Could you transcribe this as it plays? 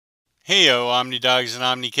Heyo, Omnidogs and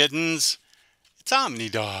Omnikittens. It's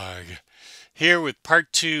Omnidog here with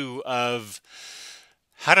part two of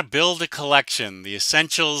how to build a collection, the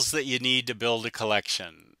essentials that you need to build a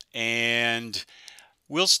collection. And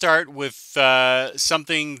we'll start with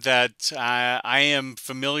something that I am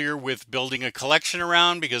familiar with building a collection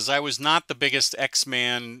around because I was not the biggest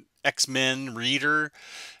X-Men reader.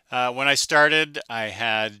 When I started, I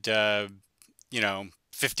had,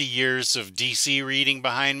 50 years of DC reading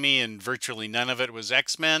behind me, and virtually none of it was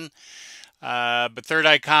X-Men. But Third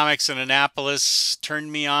Eye Comics in Annapolis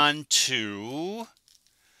turned me on to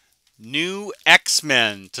New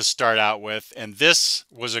X-Men to start out with, and this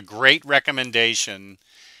was a great recommendation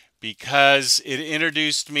because it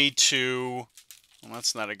introduced me to, well,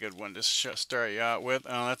 that's not a good one to start you out with.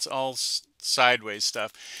 Oh, that's all sideways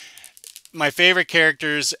stuff. My favorite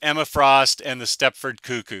characters, Emma Frost and the Stepford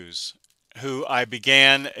Cuckoos, who I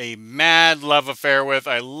began a mad love affair with.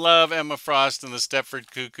 I love Emma Frost and the Stepford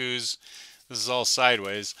Cuckoos. This is all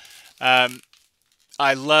sideways. I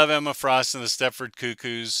love Emma Frost and the Stepford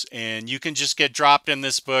Cuckoos, and you can just get dropped in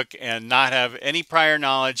this book and not have any prior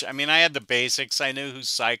knowledge. I mean, I had the basics. I knew who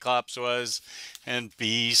Cyclops was, and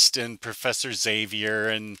Beast, and Professor Xavier,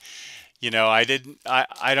 and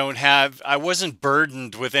I wasn't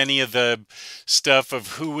burdened with any of the stuff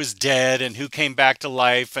of who was dead and who came back to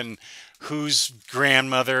life and whose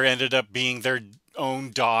grandmother ended up being their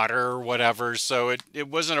own daughter or whatever. So it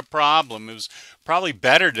wasn't a problem. It was probably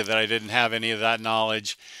better that I didn't have any of that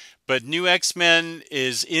knowledge. But New X-Men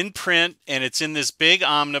is in print, and it's in this big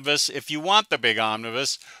omnibus if you want the big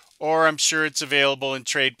omnibus, or I'm sure it's available in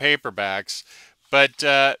trade paperbacks.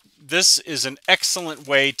 But this is an excellent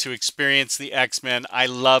way to experience the X-Men. I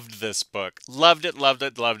loved this book. Loved it, loved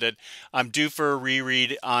it, loved it. I'm due for a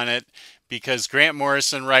reread on it because Grant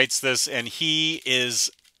Morrison writes this, and he is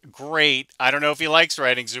great. I don't know if he likes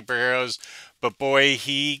writing superheroes, but boy,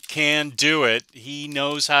 he can do it. He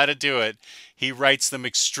knows how to do it. He writes them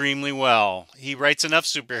extremely well. He writes enough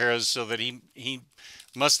superheroes so that he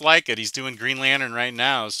must like it. He's doing Green Lantern right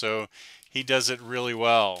now, so he does it really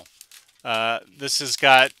well. This has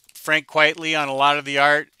got Frank Quitely on a lot of the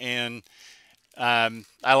art, and I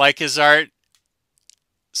like his art.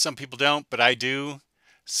 Some people don't, but I do.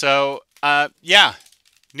 So, yeah,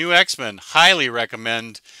 New X-Men. Highly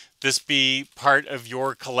recommend this be part of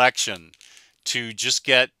your collection to just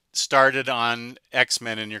get started on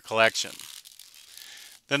X-Men in your collection.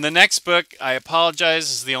 Then the next book, I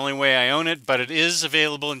apologize, is the only way I own it, but it is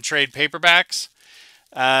available in trade paperbacks.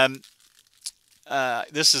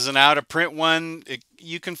 This is an out-of-print one.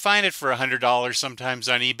 You can find it for $100 sometimes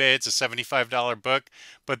on eBay. It's a $75 book,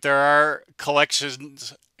 but there are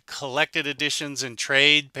collected editions in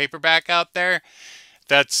trade paperback out there.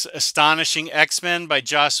 That's Astonishing X-Men by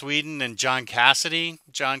Joss Whedon and John Cassaday.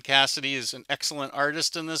 John Cassaday is an excellent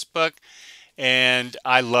artist in this book, and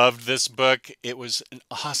I loved this book. It was an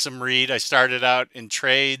awesome read. I started out in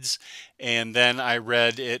trades, and then I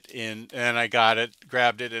read it and I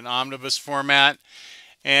grabbed it in omnibus format,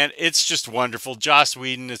 and it's just wonderful. Joss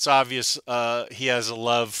Whedon, it's obvious he has a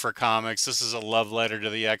love for comics. This is a love letter to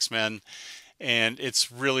the X-Men, and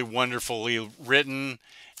it's really wonderfully written,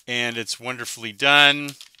 and it's wonderfully done,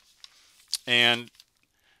 and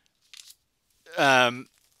I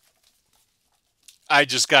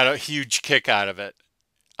just got a huge kick out of it.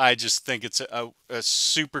 I just think it's a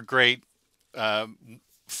super great,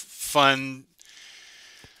 fun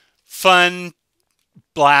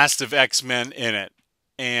blast of X-Men in it.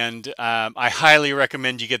 And I highly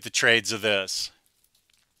recommend you get the trades of this.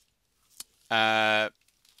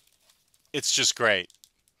 It's just great.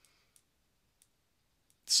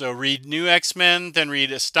 So read New X-Men, then read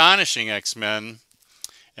Astonishing X-Men,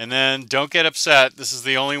 and then don't get upset. This is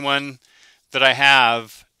the only one that I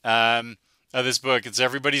have of this book. It's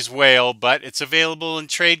Everybody's Whale, but it's available in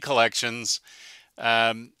trade collections,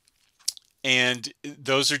 and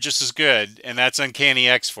those are just as good, and that's Uncanny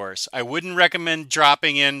X-Force. I wouldn't recommend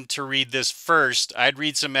dropping in to read this first. I'd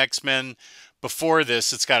read some X-Men before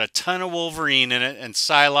this. It's got a ton of Wolverine in it, and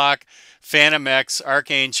Psylocke, Phantom X,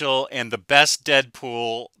 Archangel, and the best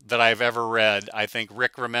Deadpool that I've ever read. I think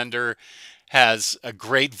Rick Remender has a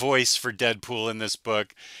great voice for Deadpool in this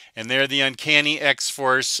book, and they're the Uncanny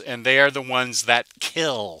X-Force, and they are the ones that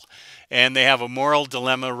kill, and they have a moral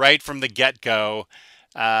dilemma right from the get-go,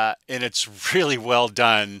 and it's really well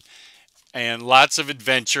done, and lots of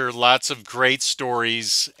adventure, lots of great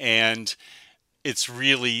stories, and it's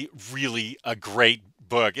really, really a great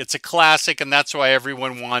book. It's a classic, and that's why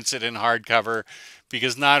everyone wants it in hardcover,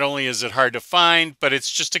 because not only is it hard to find, but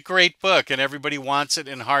it's just a great book, and everybody wants it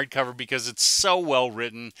in hardcover because it's so well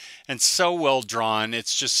written and so well drawn.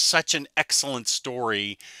 It's just such an excellent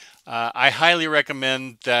story. I highly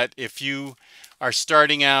recommend that if you are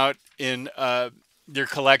starting out in your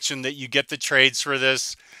collection, that you get the trades for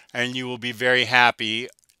this, and you will be very happy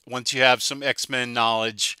once you have some X-Men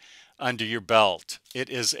knowledge under your belt. It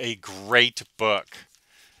is a great book.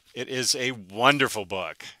 It is a wonderful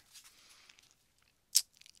book.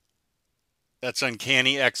 That's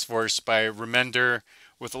Uncanny X-Force by Remender,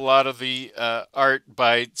 with a lot of the art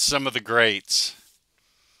by some of the greats.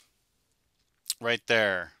 Right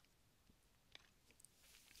there.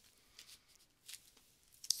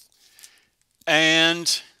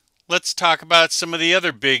 And let's talk about some of the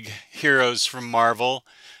other big heroes from Marvel.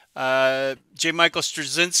 J. Michael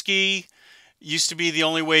Straczynski used to be the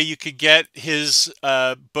only way you could get his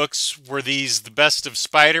books were the Best of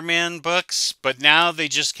Spider-Man books, but now they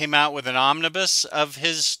just came out with an omnibus of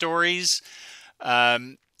his stories,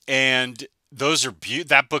 and those are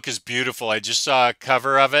that book is beautiful. I just saw a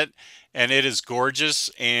cover of it, and it is gorgeous.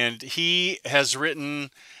 And he has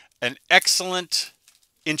written an excellent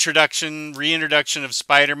reintroduction of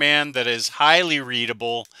Spider-Man that is highly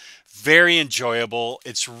readable, very enjoyable.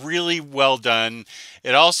 It's really well done.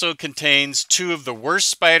 It also contains two of the worst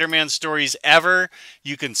Spider-Man stories ever.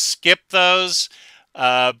 You can skip those.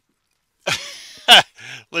 Let's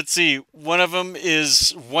see. One of them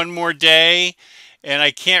is One More Day, and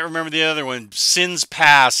I can't remember the other one. Sins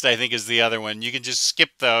Past, I think, is the other one. You can just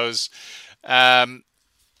skip those. I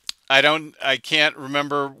can't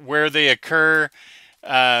remember where they occur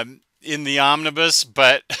in the omnibus,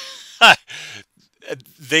 but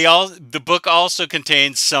the book also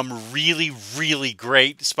contains some really, really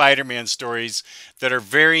great Spider-Man stories that are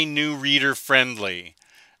very new reader friendly.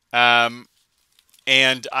 And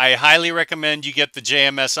I highly recommend you get the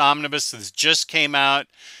JMS omnibus that just came out.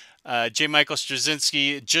 J. Michael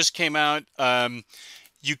Straczynski just came out.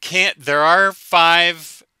 There are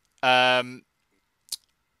 5.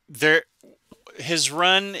 His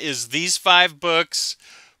run is these 5 books,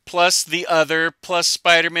 plus the other, plus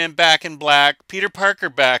Spider-Man Back in Black, Peter Parker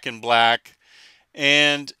Back in Black,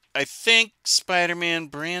 and I think Spider-Man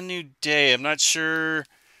Brand New Day. I'm not sure,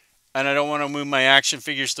 and I don't want to move my action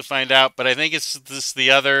figures to find out, but I think it's the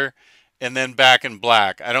other, and then Back in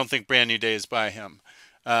Black. I don't think Brand New Day is by him.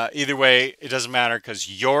 Either way, it doesn't matter, because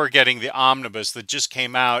you're getting the omnibus that just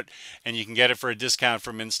came out, and you can get it for a discount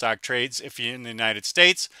from in-stock trades if you're in the United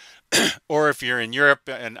States, or if you're in Europe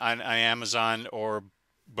and on Amazon or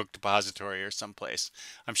Book Depository or someplace.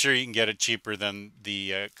 I'm sure you can get it cheaper than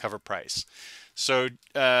the cover price. So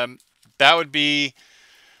that would be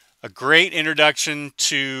a great introduction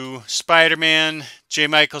to Spider-Man. J.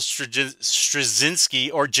 Michael Straczynski,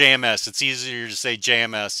 or JMS. It's easier to say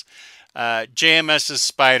JMS. JMS is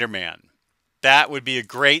Spider-Man. That would be a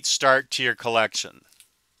great start to your collection.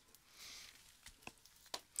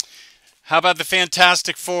 How about the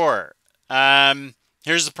Fantastic Four?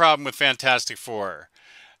 Here's the problem with Fantastic Four.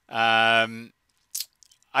 I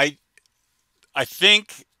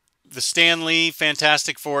think the Stan Lee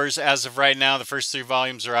Fantastic Fours, as of right now, the first 3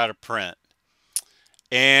 volumes are out of print.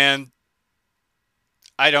 And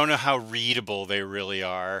I don't know how readable they really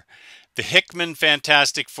are. The Hickman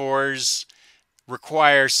Fantastic Fours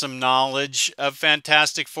require some knowledge of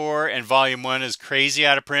Fantastic Four, and Volume 1 is crazy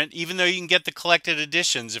out of print, even though you can get the collected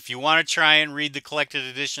editions. If you want to try and read the collected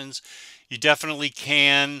editions, you definitely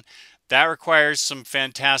can. That requires some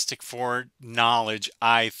Fantastic Four knowledge,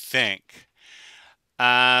 I think.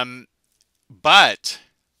 But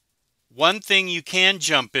one thing you can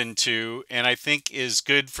jump into, and I think is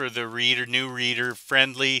good for the new reader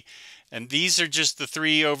friendly, and these are just the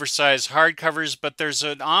 3 oversized hardcovers, but there's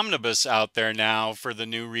an omnibus out there now for the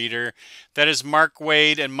new reader. That is Mark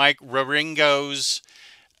Waid and Mike Wieringo's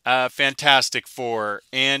Fantastic Four,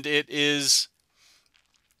 and it is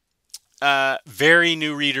very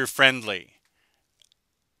new reader friendly.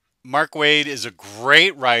 Mark Waid is a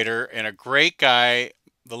great writer and a great guy.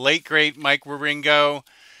 The late great Mike Wieringo,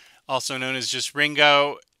 also known as just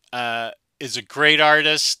Ringo, is a great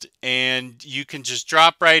artist, and you can just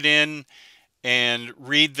drop right in and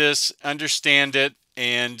read this, understand it,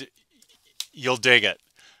 and you'll dig it.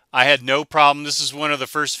 I had no problem. This is one of the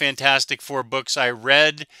first Fantastic Four books I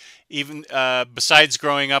read, even besides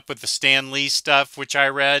growing up with the Stan Lee stuff, which I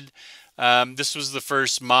read. This was the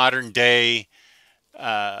first modern day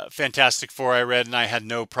Fantastic Four I read, and I had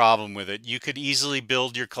no problem with it. You could easily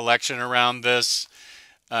build your collection around this.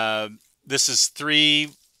 This is 3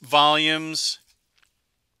 volumes.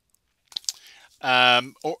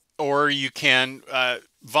 or you can,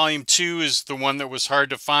 volume 2 is the one that was hard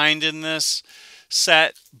to find in this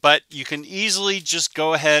set, but you can easily just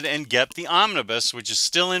go ahead and get the omnibus, which is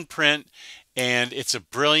still in print, and it's a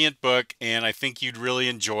brilliant book, and I think you'd really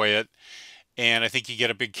enjoy it, and I think you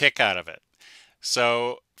get a big kick out of it.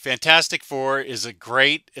 So Fantastic Four is a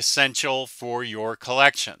great essential for your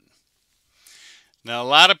collection. Now, a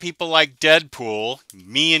lot of people like Deadpool,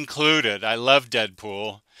 me included. I love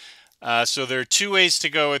Deadpool. So there are two ways to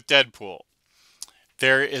go with Deadpool.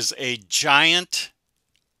 There is a giant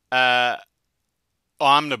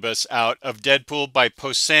omnibus out of Deadpool by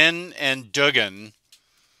Posehn and Duggan.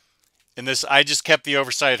 And this, I just kept the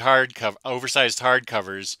oversized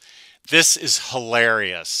hardcovers. This is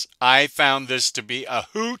hilarious. I found this to be a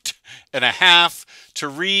hoot and a half to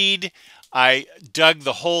read. I dug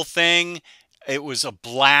the whole thing. It was a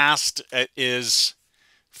blast. It is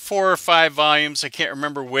 4 or 5 volumes. I can't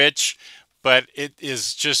remember which, but it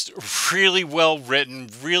is just really well written,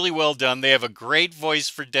 really well done. They have a great voice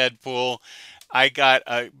for Deadpool. I got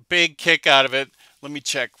a big kick out of it. Let me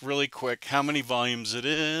check really quick how many volumes it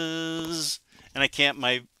is. And I can't,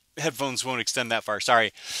 my headphones won't extend that far.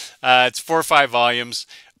 Sorry. It's 4 or 5 volumes.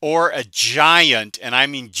 Or a giant, and I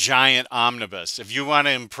mean giant omnibus. If you want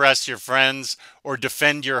to impress your friends or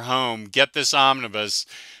defend your home, get this omnibus.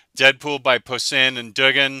 Deadpool by Posehn and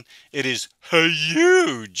Duggan. It is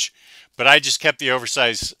huge. But I just kept the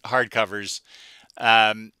oversized hardcovers.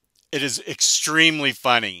 It is extremely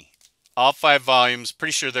funny. All 5 volumes.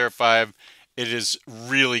 Pretty sure there are 5. It is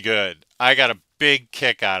really good. I got a big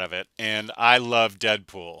kick out of it, and I love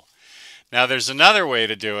Deadpool. Now, there's another way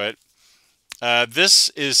to do it. This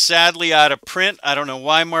is sadly out of print. I don't know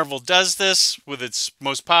why Marvel does this with its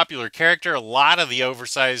most popular character. A lot of the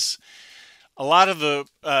omnis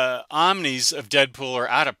of Deadpool are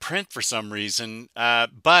out of print for some reason.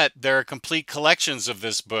 But there are complete collections of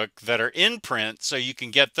this book that are in print, so you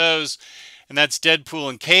can get those. And that's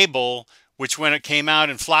Deadpool and Cable, which when it came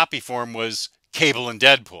out in floppy form was Cable and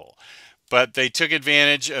Deadpool. But they took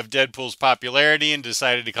advantage of Deadpool's popularity and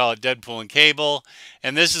decided to call it Deadpool and Cable.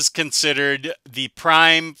 And this is considered the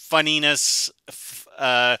prime funniness,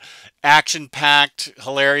 action-packed,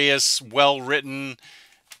 hilarious, well-written,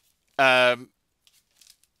 prime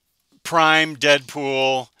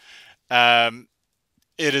Deadpool. It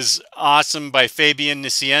is awesome by Fabian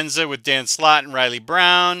Nicienza with Dan Slott and Riley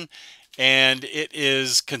Brown. And it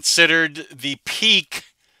is considered the peak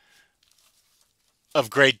of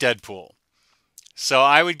great Deadpool. So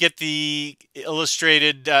I would get the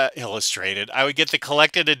illustrated. I would get the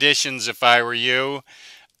collected editions if I were you.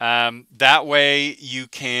 That way you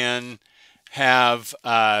can have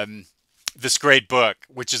this great book,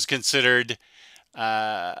 which is considered,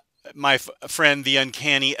 my friend, the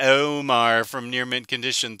Uncanny Omar from Near Mint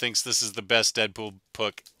Condition, thinks this is the best Deadpool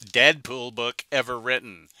book ever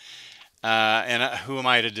written. And who am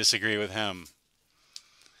I to disagree with him?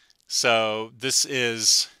 So this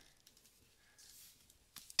is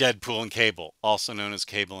Deadpool and Cable, also known as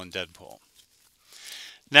Cable and Deadpool.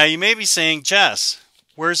 Now you may be saying, Jess,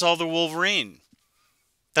 where's all the Wolverine?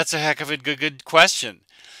 That's a heck of a good question,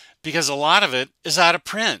 because a lot of it is out of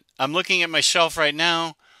print. I'm looking at my shelf right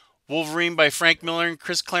now. Wolverine by Frank Miller and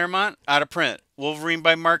Chris Claremont, out of print. Wolverine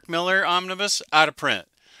by Mark Millar, omnibus, out of print.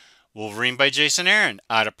 Wolverine by Jason Aaron,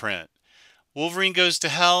 out of print. Wolverine Goes to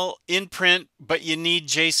Hell, in print, but you need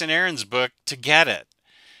Jason Aaron's book to get it.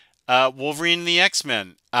 Wolverine and the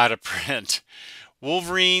X-Men, out of print.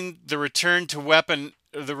 Wolverine, The Return of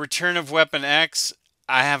Weapon X,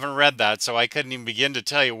 I haven't read that, so I couldn't even begin to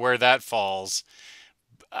tell you where that falls.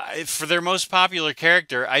 For their most popular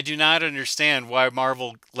character, I do not understand why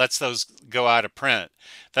Marvel lets those go out of print.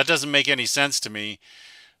 That doesn't make any sense to me.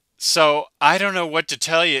 So I don't know what to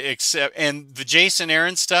tell you, except, and the Jason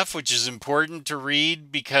Aaron stuff, which is important to read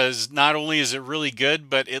because not only is it really good,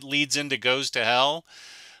 but it leads into Goes to Hell.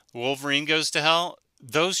 Wolverine Goes to Hell.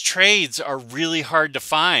 Those trades are really hard to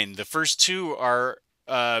find. The first 2 are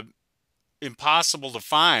impossible to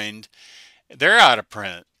find. They're out of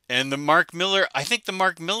print. And the Mark Millar, I think the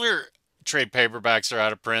Mark Millar trade paperbacks are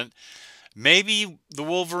out of print. Maybe the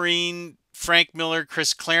Wolverine, Frank Miller,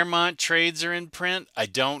 Chris Claremont trades are in print. I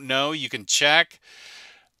don't know. You can check.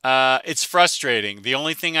 It's frustrating. The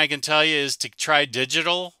only thing I can tell you is to try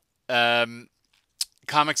digital. Comixology,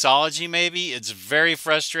 maybe. It's very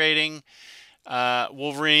frustrating.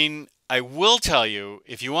 Wolverine, I will tell you,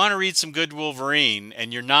 if you want to read some good Wolverine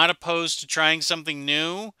and you're not opposed to trying something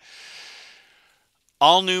new,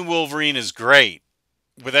 all new Wolverine is great.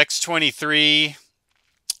 With X-23,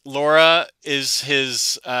 Laura is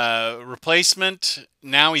his replacement.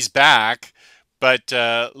 Now he's back, but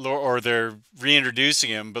or they're reintroducing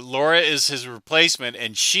him. But Laura is his replacement,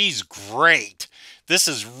 and she's great. This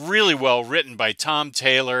is really well written by Tom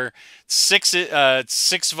Taylor. Six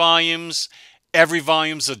volumes. Every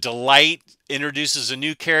volume's a delight. Introduces a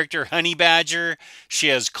new character, Honey Badger. She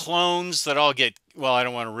has clones that all get, well, I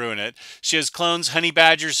don't want to ruin it. She has clones. Honey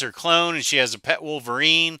Badger's her clone, and she has a pet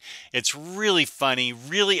Wolverine. It's really funny,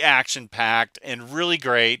 really action packed, and really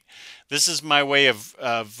great. This is my way of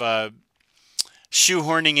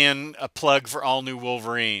shoehorning in a plug for all new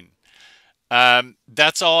Wolverine.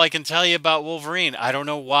 That's all I can tell you about Wolverine. I don't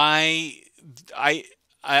know why. I,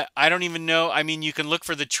 I don't even know. I mean, you can look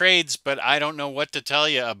for the trades, but I don't know what to tell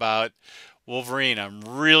you about Wolverine. I'm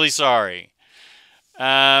really sorry.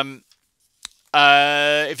 Um,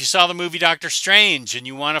 if you saw the movie Doctor Strange and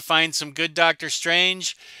you want to find some good Doctor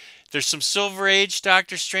Strange, there's some Silver Age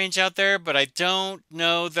Doctor Strange out there, but I don't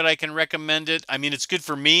know that I can recommend it. I mean, it's good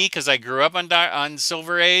for me because I grew up on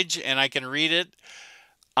Silver Age and I can read it.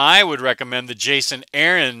 I would recommend the Jason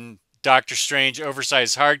Aaron Doctor Strange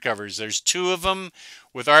oversized hardcovers. There's two of them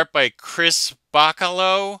with art by Chris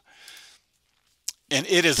Bacalo, and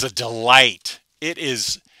it is a delight. It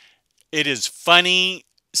is funny,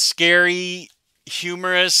 scary,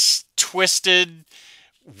 humorous, twisted,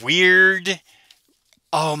 weird.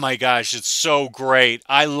 Oh my gosh, it's so great.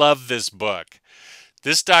 I love this book.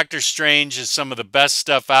 This Doctor Strange is some of the best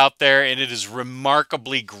stuff out there, and it is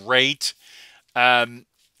remarkably great. Um,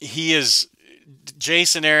 he is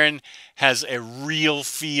Jason Aaron has a real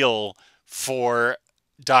feel for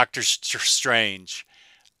Doctor Strange.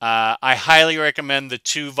 I highly recommend the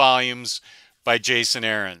two volumes by Jason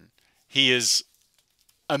Aaron. He is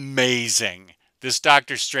amazing. This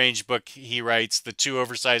Doctor Strange book he writes, the two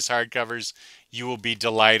oversized hardcovers, you will be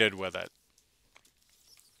delighted with it.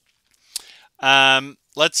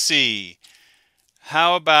 Let's see.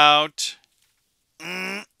 How about...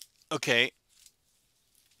 okay.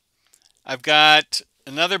 I've got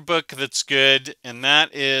another book that's good, and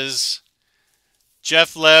that is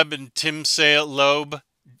Jeff Loeb and Loeb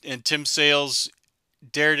and Tim Sale's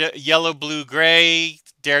Yellow, Blue, Gray,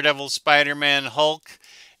 Daredevil, Spiderman, Hulk,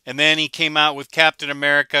 and then he came out with Captain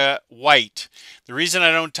America White. The reason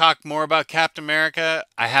I don't talk more about Captain America,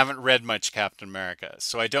 I haven't read much Captain America,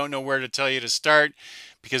 so I don't know where to tell you to start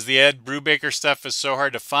because the Ed Brubaker stuff is so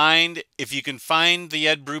hard to find. If you can find the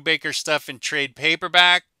Ed Brubaker stuff in trade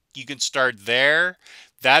paperback, you can start there.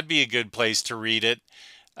 That'd be a good place to read it.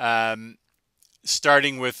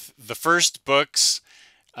 Starting with the first books,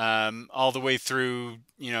 all the way through,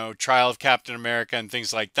 Trial of Captain America and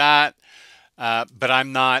things like that. But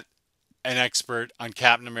I'm not an expert on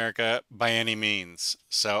Captain America by any means.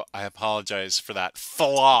 So I apologize for that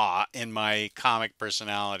flaw in my comic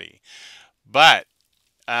personality. But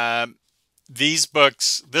this book,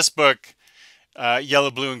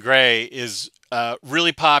 Yellow, Blue, and Gray, is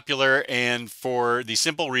really popular, and for the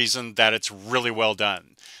simple reason that it's really well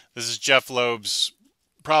done. This is Jeff Loeb's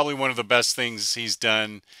probably one of the best things he's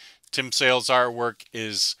done. Tim Sale's artwork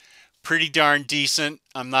is pretty darn decent.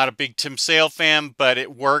 I'm not a big Tim Sale fan, but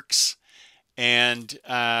it works, and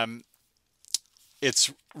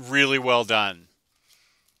it's really well done.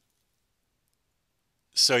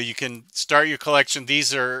 So you can start your collection.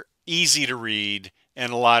 These are easy to read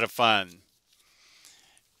and a lot of fun.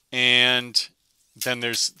 And then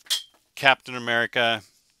there's Captain America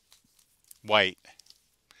White.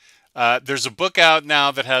 There's a book out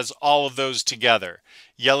now that has all of those together.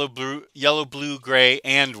 Yellow, Blue, Gray,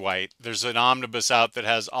 and White. There's an omnibus out that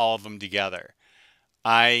has all of them together.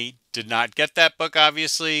 I did not get that book,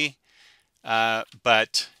 obviously,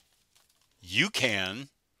 but you can.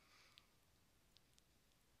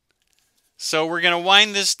 So we're going to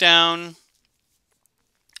wind this down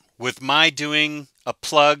with my doing a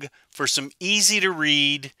plug for some easy to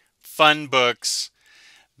read, fun books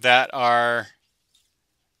that are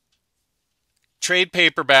trade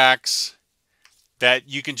paperbacks that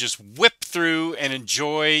you can just whip through and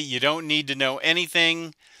enjoy. You don't need to know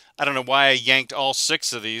anything. I don't know why I yanked all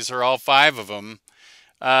 6 of these or all 5 of them.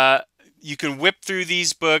 You can whip through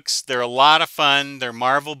these books. They're a lot of fun. They're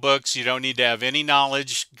Marvel books. You don't need to have any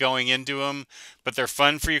knowledge going into them, but they're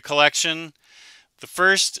fun for your collection. The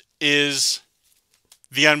first is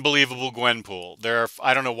The Unbelievable Gwenpool.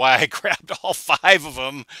 I don't know why I grabbed all 5 of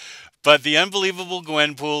them, but The Unbelievable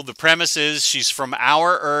Gwenpool, the premise is she's from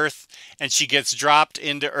our Earth, and she gets dropped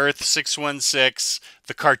into Earth 616,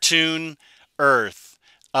 the cartoon Earth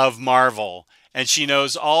of Marvel. And she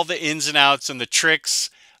knows all the ins and outs and the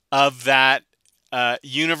tricks of that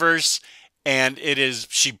universe. and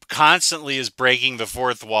she constantly is breaking the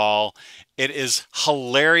fourth wall. It is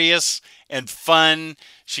hilarious and fun.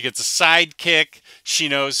 She gets a sidekick. She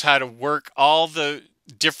knows how to work all the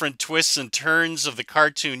different twists and turns of the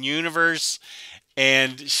cartoon universe,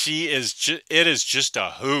 and it is just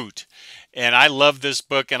a hoot. And I love this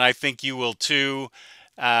book, and I think you will too.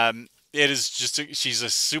 It is she's a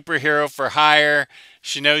superhero for hire.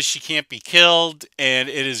 She knows she can't be killed, and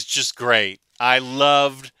it is just great. I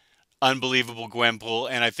loved Unbelievable Gwenpool,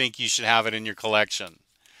 and I think you should have it in your collection.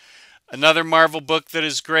 Another Marvel book that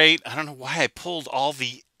is great, I don't know why I pulled all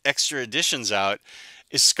the extra editions out,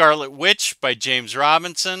 is Scarlet Witch by James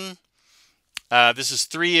Robinson. This is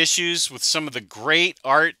 3 issues with some of the great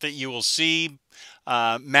art that you will see.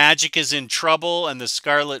 Magic is in trouble, and the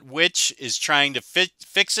Scarlet Witch is trying to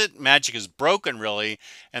fix it. Magic is broken, really,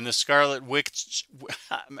 and the Scarlet Witch,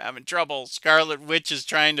 I'm having trouble. Scarlet Witch is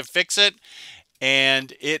trying to fix it,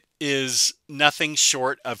 and it is nothing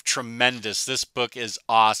short of tremendous. This book is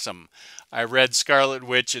awesome. I read Scarlet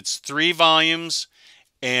Witch. It's 3 volumes,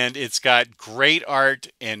 and it's got great art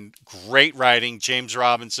and great writing. James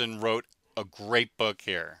Robinson wrote a great book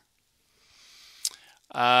here.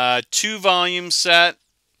 2-volume set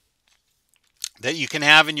that you can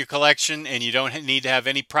have in your collection and you don't need to have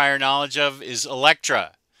any prior knowledge of is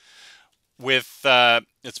Elektra. It's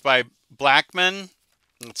by Blackman.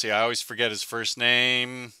 Let's see, I always forget his first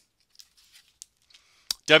name.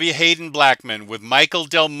 W. Hayden Blackman with Michael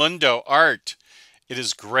Del Mundo art. It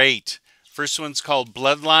is great. First one's called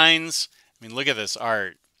Bloodlines. I mean, look at this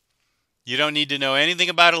art. You don't need to know anything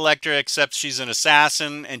about Elektra except she's an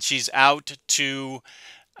assassin and she's out to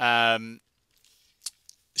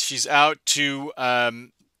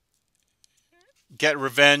get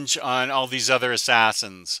revenge on all these other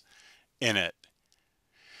assassins in it.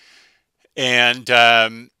 And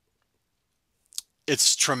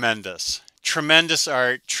it's tremendous. Tremendous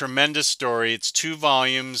art, tremendous story. It's 2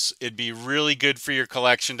 volumes. It'd be really good for your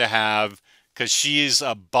collection to have because she's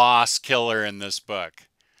a boss killer in this book.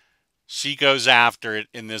 She goes after it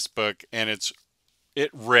in this book, and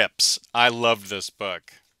it rips. I love this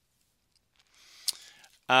book.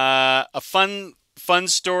 A fun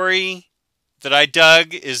story that I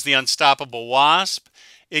dug is The Unstoppable Wasp.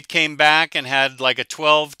 It came back and had like a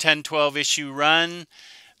 10-12 issue run.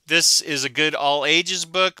 This is a good all ages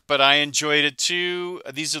book, but I enjoyed it too.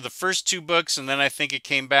 These are the first 2 books, and then I think it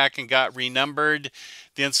came back and got renumbered.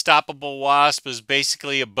 The Unstoppable Wasp is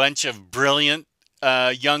basically a bunch of brilliant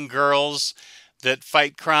young girls that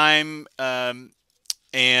fight crime,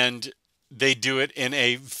 and they do it in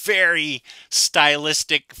a very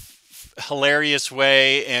stylistic, hilarious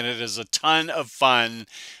way, and it is a ton of fun.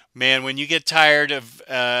 Man, when you get tired of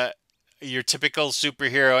your typical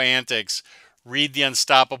superhero antics, read The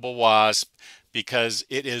Unstoppable Wasp because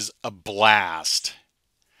it is a blast.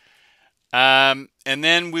 And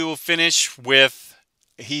then we will finish with,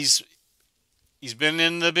 he's been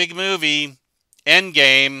in the big movie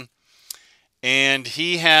Endgame, and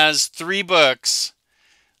he has 3 books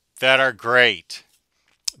that are great.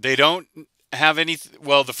 They don't have any,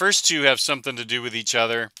 well, the first 2 have something to do with each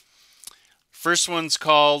other. First one's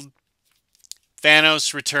called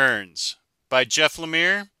Thanos Returns by Jeff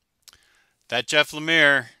Lemire. That Jeff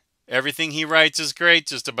Lemire, everything he writes is great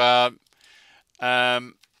just about.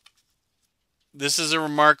 This is a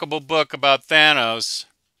remarkable book about Thanos.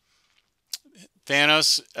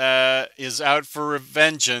 Thanos is out for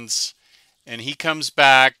vengeance, and he comes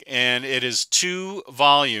back, and it is 2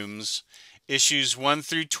 volumes, issues 1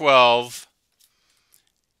 through 12,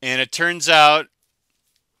 and it turns out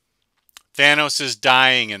Thanos is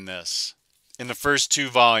dying in the first 2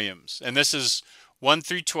 volumes, and this is 1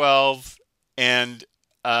 through 12 and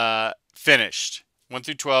finished. 1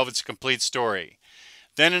 through 12, it's a complete story.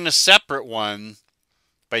 Then in a separate one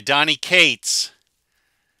by Donny Cates,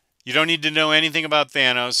 you don't need to know anything about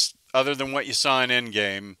Thanos other than what you saw in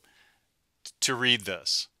Endgame to read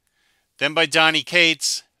this. Then by Donny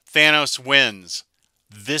Cates, Thanos Wins.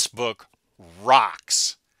 This book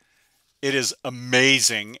rocks. It is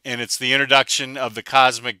amazing, and it's the introduction of the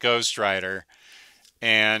Cosmic Ghost Rider,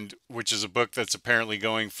 and which is a book that's apparently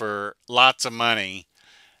going for lots of money.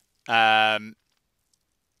 Thanos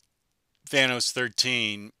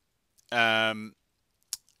 13.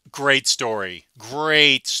 Great story.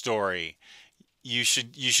 Great story. You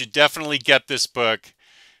should definitely get this book.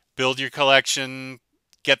 Build your collection.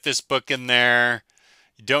 Get this book in there.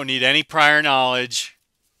 You don't need any prior knowledge.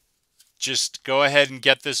 Just go ahead and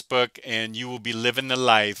get this book, and you will be living the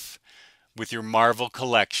life with your Marvel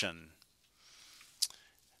collection.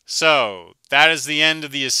 So, that is the end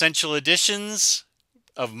of the Essential Editions.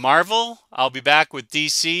 of Marvel. I'll be back with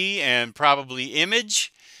DC and probably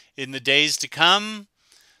Image in the days to come.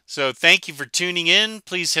 So thank you for tuning in.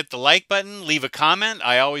 Please hit the like button, leave a comment.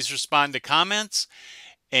 I always respond to comments.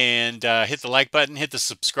 And hit the like button, hit the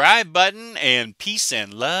subscribe button, and peace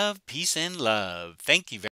and love, peace and love. Thank you very much.